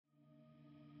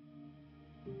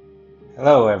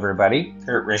Hello, everybody.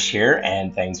 Kurt Risch here,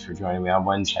 and thanks for joining me on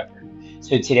One Shepherd.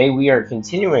 So today we are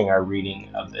continuing our reading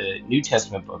of the New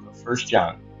Testament book of 1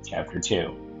 John, chapter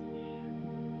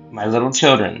 2. My little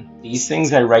children, these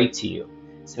things I write to you,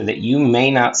 so that you may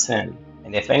not sin.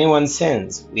 And if anyone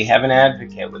sins, we have an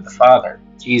advocate with the Father,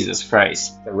 Jesus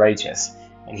Christ, the righteous.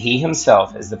 And he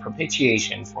himself is the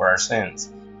propitiation for our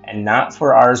sins, and not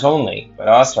for ours only, but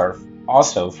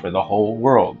also for the whole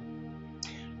world.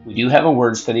 We do have a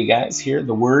word study, guys, here.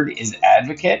 The word is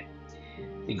advocate.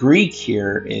 The Greek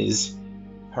here is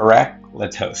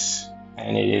parakletos,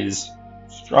 and it is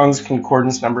Strong's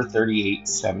Concordance number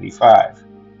 3875.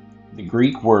 The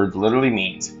Greek word literally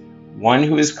means one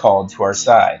who is called to our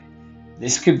side.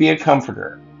 This could be a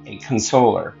comforter, a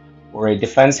consoler, or a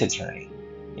defense attorney.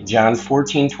 In John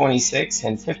 14:26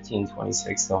 and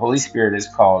 15:26, the Holy Spirit is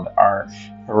called our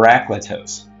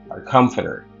parakletos, our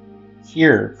comforter.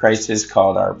 Here, Christ is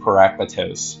called our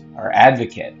parakletos, our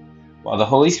advocate. While the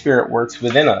Holy Spirit works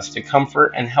within us to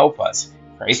comfort and help us,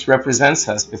 Christ represents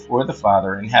us before the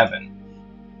Father in heaven.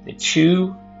 The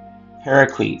two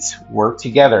Paracletes work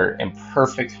together in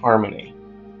perfect harmony.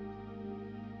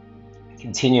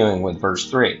 Continuing with verse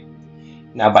 3.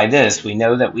 Now by this we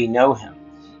know that we know him,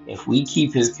 if we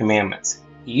keep his commandments.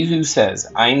 He who says,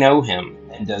 I know him,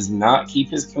 and does not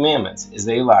keep his commandments is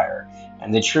a liar,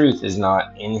 and the truth is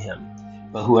not in him.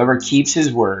 But whoever keeps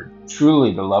his word,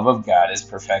 truly the love of God is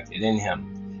perfected in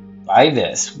him. By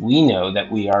this we know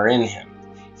that we are in him.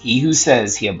 He who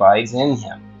says he abides in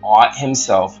him ought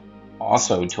himself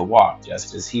also to walk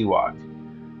just as he walked.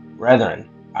 Brethren,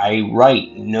 I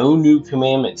write no new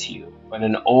commandment to you, but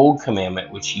an old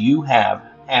commandment which you have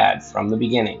had from the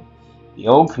beginning. The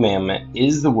old commandment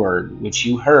is the word which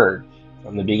you heard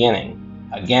from the beginning.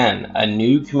 Again, a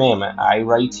new commandment I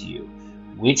write to you,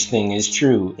 which thing is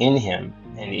true in him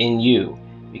and in you,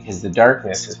 because the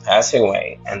darkness is passing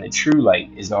away and the true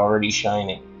light is already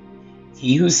shining.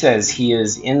 He who says he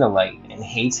is in the light and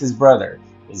hates his brother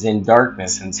is in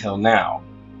darkness until now.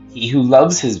 He who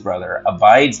loves his brother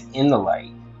abides in the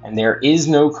light, and there is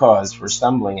no cause for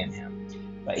stumbling in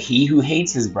him. But he who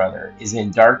hates his brother is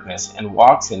in darkness and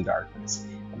walks in darkness,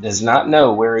 and does not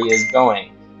know where he is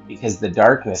going, because the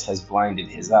darkness has blinded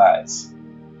his eyes.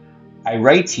 I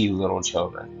write to you, little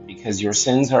children, because your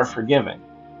sins are forgiven,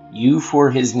 you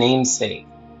for his name's sake.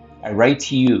 I write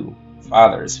to you,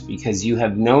 fathers, because you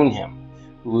have known him,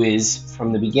 who is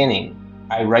from the beginning.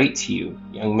 I write to you,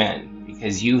 young men,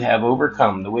 because you have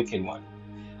overcome the wicked one.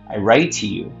 I write to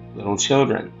you, little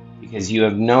children, because you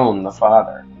have known the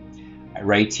Father. I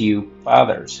write to you,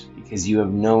 fathers, because you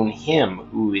have known him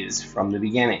who is from the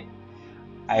beginning.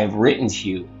 I have written to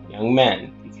you, young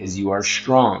men, because you are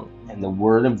strong, and the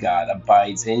word of God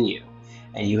abides in you,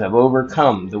 and you have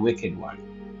overcome the wicked one.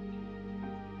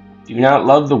 Do not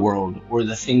love the world or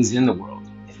the things in the world.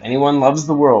 If anyone loves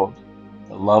the world,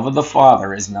 the love of the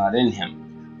Father is not in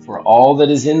him. For all that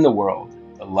is in the world,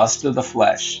 the lust of the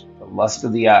flesh, the lust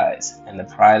of the eyes, and the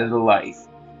pride of the life,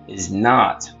 is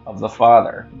not of the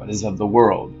Father, but is of the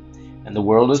world. And the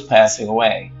world is passing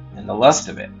away, and the lust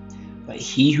of it. But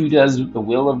he who does the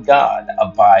will of God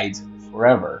abides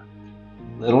forever.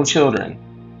 Little children,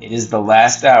 it is the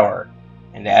last hour,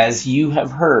 and as you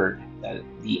have heard that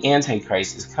the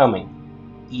Antichrist is coming,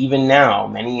 even now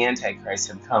many Antichrists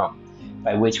have come,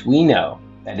 by which we know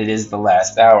that it is the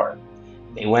last hour.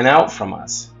 They went out from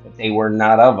us, but they were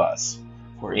not of us.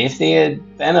 For if they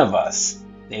had been of us,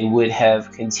 they would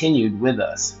have continued with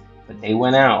us. But they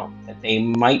went out, that they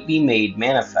might be made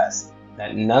manifest,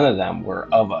 that none of them were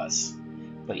of us.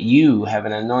 But you have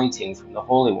an anointing from the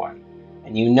Holy One,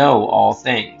 and you know all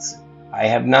things. I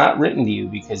have not written to you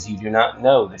because you do not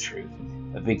know the truth,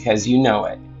 but because you know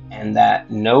it, and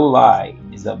that no lie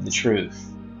is of the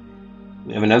truth.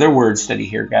 We have another word study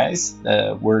here, guys.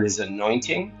 The word is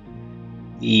anointing.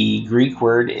 The Greek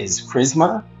word is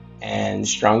charisma, and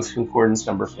Strong's Concordance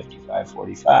number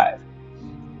 5545.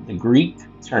 The Greek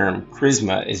term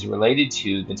charisma is related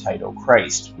to the title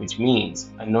Christ, which means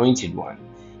anointed one,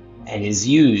 and is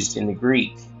used in the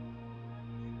Greek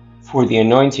for the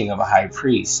anointing of a high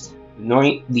priest.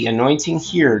 The anointing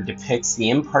here depicts the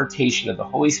impartation of the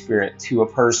Holy Spirit to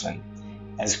a person.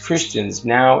 As Christians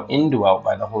now indwelt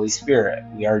by the Holy Spirit,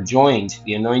 we are joined to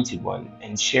the Anointed One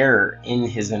and share in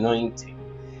his anointing.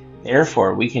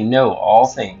 Therefore, we can know all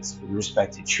things with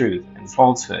respect to truth and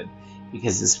falsehood,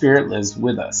 because the Spirit lives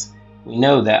with us. We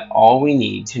know that all we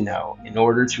need to know in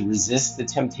order to resist the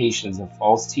temptations of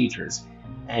false teachers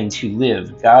and to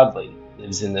live godly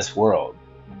lives in this world.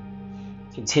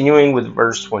 Continuing with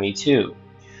verse 22,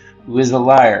 who is a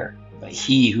liar, but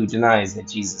he who denies that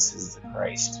Jesus is the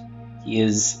Christ. He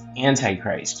is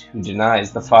Antichrist, who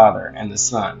denies the Father and the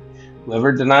Son.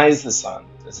 Whoever denies the Son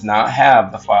does not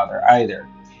have the Father either.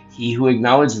 He who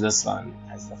acknowledges the Son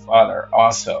has the Father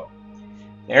also.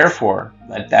 Therefore,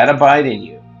 let that abide in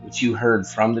you, which you heard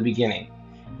from the beginning.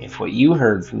 If what you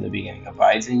heard from the beginning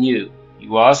abides in you,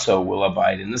 you also will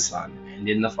abide in the Son and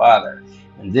in the Father.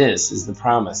 And this is the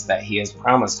promise that he has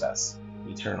promised us,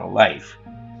 eternal life.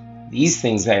 These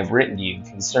things I have written to you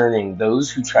concerning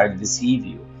those who try to deceive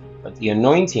you, but the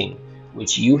anointing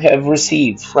which you have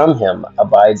received from him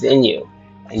abides in you,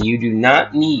 and you do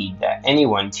not need that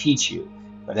anyone teach you,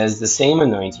 but as the same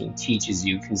anointing teaches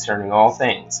you concerning all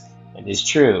things, and is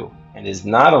true, and is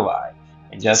not a lie,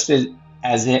 and just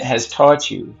as it has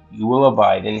taught you, you will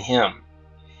abide in him.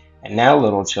 And now,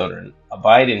 little children,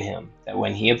 abide in him, that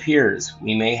when he appears,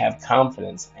 we may have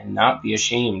confidence and not be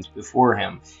ashamed before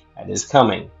him at his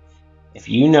coming. If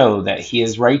you know that he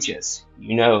is righteous,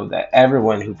 you know that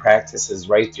everyone who practices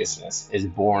righteousness is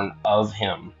born of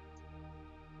him.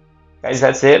 Guys,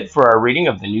 that's it for our reading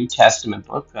of the New Testament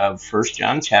book of 1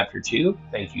 John chapter 2.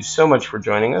 Thank you so much for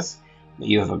joining us. May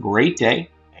you have a great day,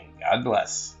 and God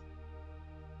bless.